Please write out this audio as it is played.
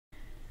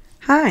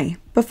Hi!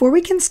 Before we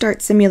can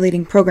start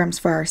simulating programs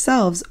for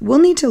ourselves, we'll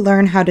need to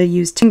learn how to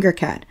use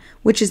Tinkercad,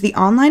 which is the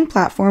online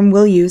platform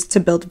we'll use to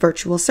build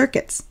virtual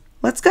circuits.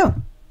 Let's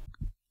go!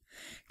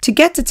 To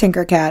get to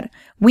Tinkercad,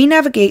 we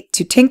navigate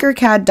to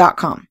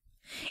tinkercad.com.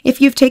 If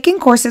you've taken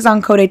courses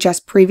on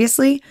CodeHS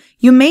previously,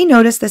 you may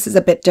notice this is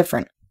a bit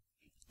different.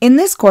 In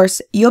this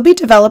course, you'll be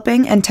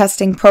developing and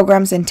testing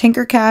programs in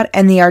Tinkercad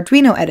and the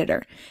Arduino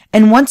editor,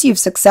 and once you've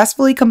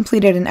successfully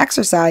completed an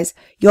exercise,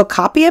 you'll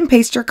copy and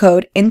paste your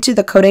code into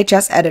the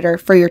CodeHS editor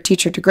for your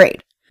teacher to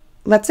grade.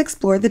 Let's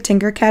explore the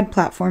Tinkercad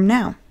platform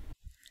now.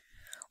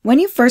 When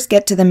you first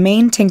get to the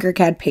main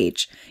Tinkercad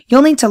page,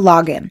 you'll need to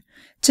log in.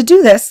 To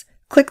do this,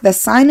 click the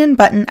Sign In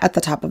button at the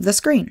top of the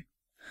screen.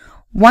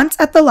 Once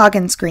at the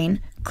login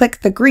screen,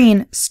 click the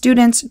green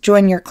Students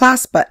Join Your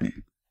Class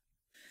button.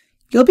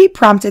 You'll be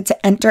prompted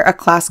to enter a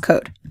class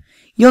code.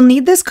 You'll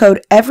need this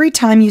code every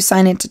time you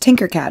sign into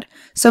Tinkercad,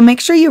 so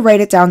make sure you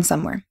write it down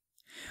somewhere.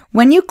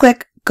 When you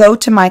click Go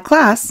to My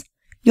Class,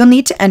 you'll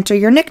need to enter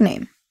your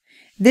nickname.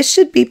 This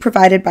should be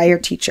provided by your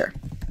teacher.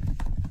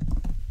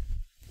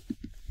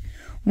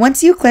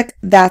 Once you click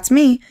That's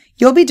Me,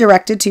 you'll be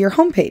directed to your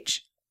homepage.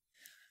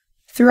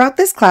 Throughout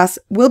this class,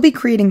 we'll be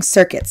creating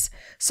circuits,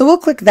 so we'll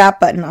click that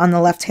button on the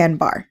left-hand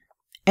bar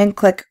and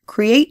click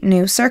Create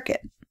New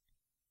Circuit.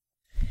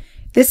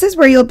 This is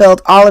where you'll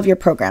build all of your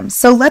programs,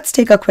 so let's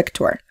take a quick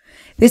tour.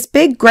 This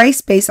big gray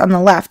space on the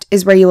left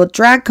is where you will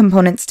drag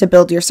components to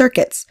build your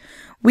circuits.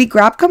 We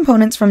grab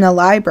components from the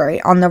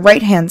library on the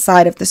right-hand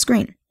side of the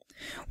screen.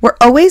 We're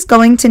always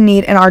going to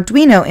need an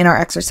Arduino in our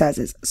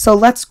exercises, so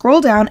let's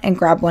scroll down and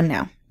grab one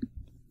now.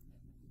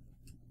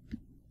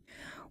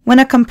 When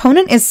a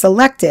component is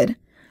selected,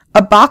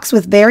 a box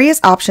with various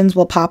options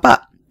will pop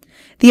up.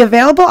 The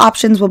available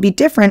options will be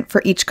different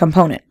for each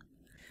component.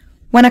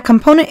 When a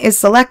component is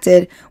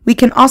selected, we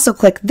can also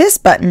click this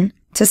button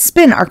to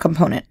spin our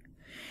component.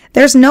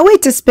 There's no way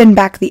to spin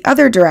back the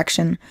other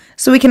direction,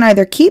 so we can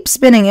either keep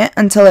spinning it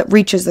until it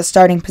reaches the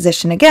starting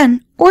position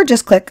again, or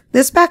just click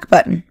this back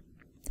button.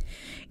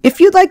 If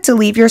you'd like to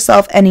leave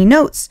yourself any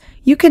notes,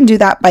 you can do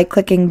that by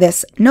clicking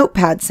this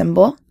notepad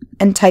symbol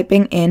and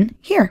typing in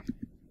here.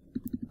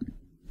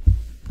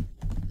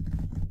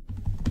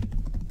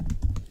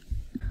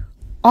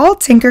 All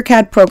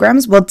Tinkercad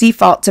programs will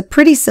default to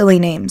pretty silly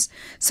names,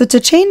 so to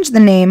change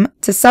the name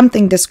to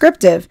something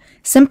descriptive,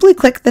 simply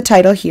click the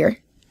title here,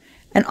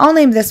 and I'll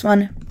name this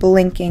one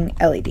Blinking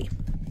LED.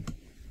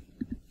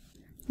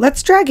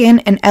 Let's drag in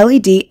an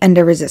LED and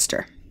a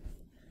resistor.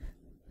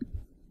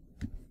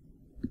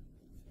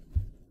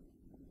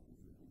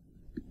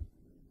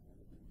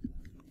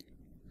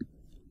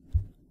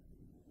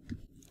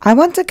 I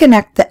want to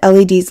connect the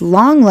LED's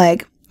long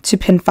leg to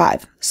pin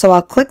 5, so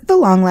I'll click the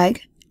long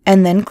leg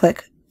and then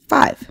click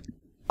 5.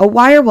 A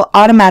wire will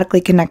automatically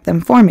connect them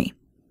for me.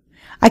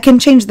 I can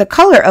change the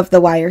color of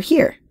the wire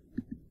here.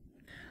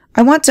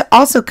 I want to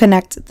also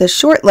connect the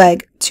short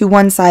leg to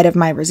one side of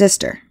my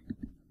resistor.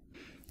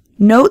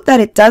 Note that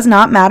it does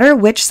not matter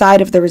which side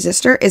of the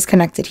resistor is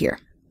connected here.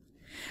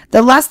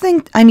 The last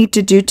thing I need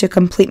to do to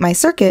complete my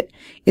circuit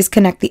is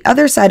connect the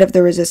other side of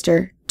the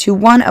resistor to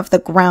one of the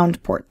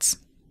ground ports.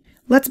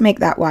 Let's make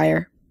that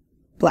wire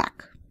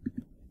black.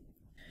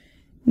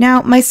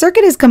 Now, my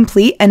circuit is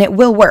complete and it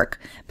will work,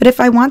 but if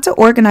I want to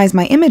organize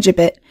my image a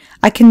bit,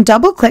 I can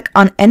double-click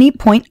on any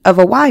point of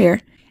a wire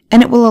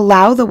and it will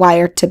allow the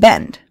wire to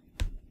bend.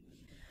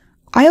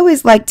 I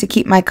always like to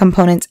keep my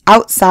components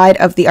outside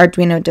of the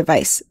Arduino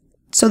device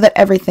so that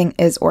everything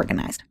is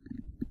organized.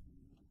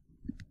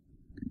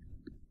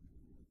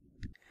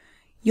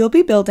 You'll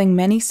be building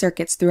many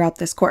circuits throughout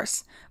this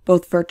course,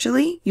 both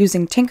virtually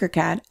using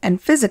Tinkercad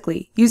and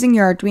physically using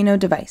your Arduino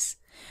device.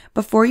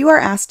 Before you are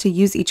asked to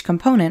use each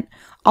component,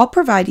 I'll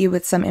provide you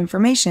with some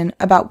information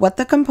about what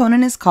the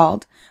component is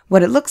called,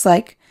 what it looks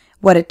like,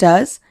 what it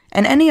does,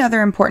 and any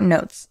other important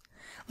notes.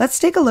 Let's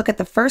take a look at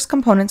the first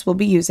components we'll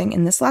be using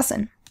in this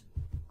lesson.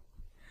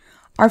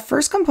 Our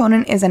first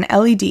component is an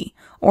LED,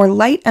 or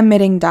light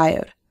emitting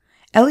diode.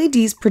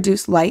 LEDs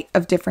produce light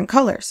of different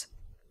colors.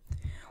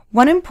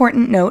 One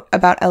important note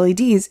about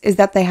LEDs is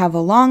that they have a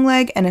long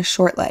leg and a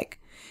short leg.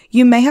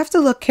 You may have to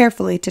look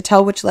carefully to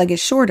tell which leg is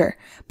shorter,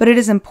 but it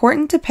is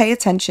important to pay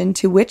attention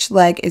to which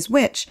leg is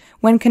which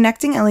when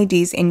connecting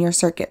LEDs in your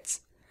circuits.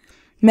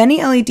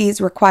 Many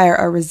LEDs require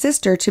a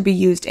resistor to be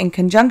used in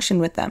conjunction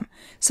with them,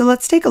 so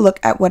let's take a look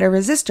at what a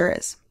resistor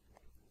is.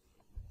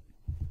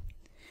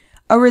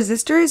 A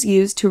resistor is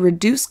used to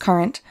reduce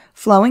current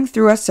flowing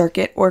through a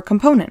circuit or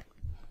component.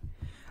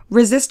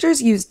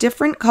 Resistors use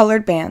different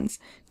colored bands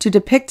to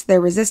depict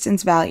their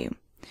resistance value.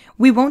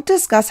 We won't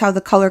discuss how the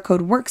color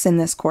code works in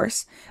this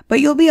course, but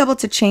you'll be able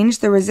to change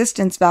the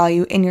resistance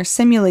value in your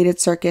simulated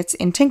circuits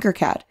in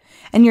Tinkercad,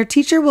 and your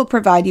teacher will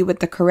provide you with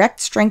the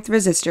correct strength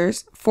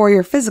resistors for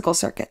your physical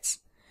circuits.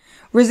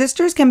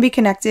 Resistors can be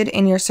connected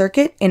in your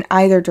circuit in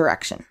either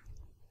direction.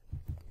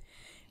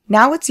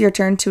 Now it's your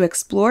turn to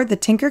explore the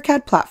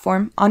Tinkercad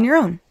platform on your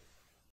own.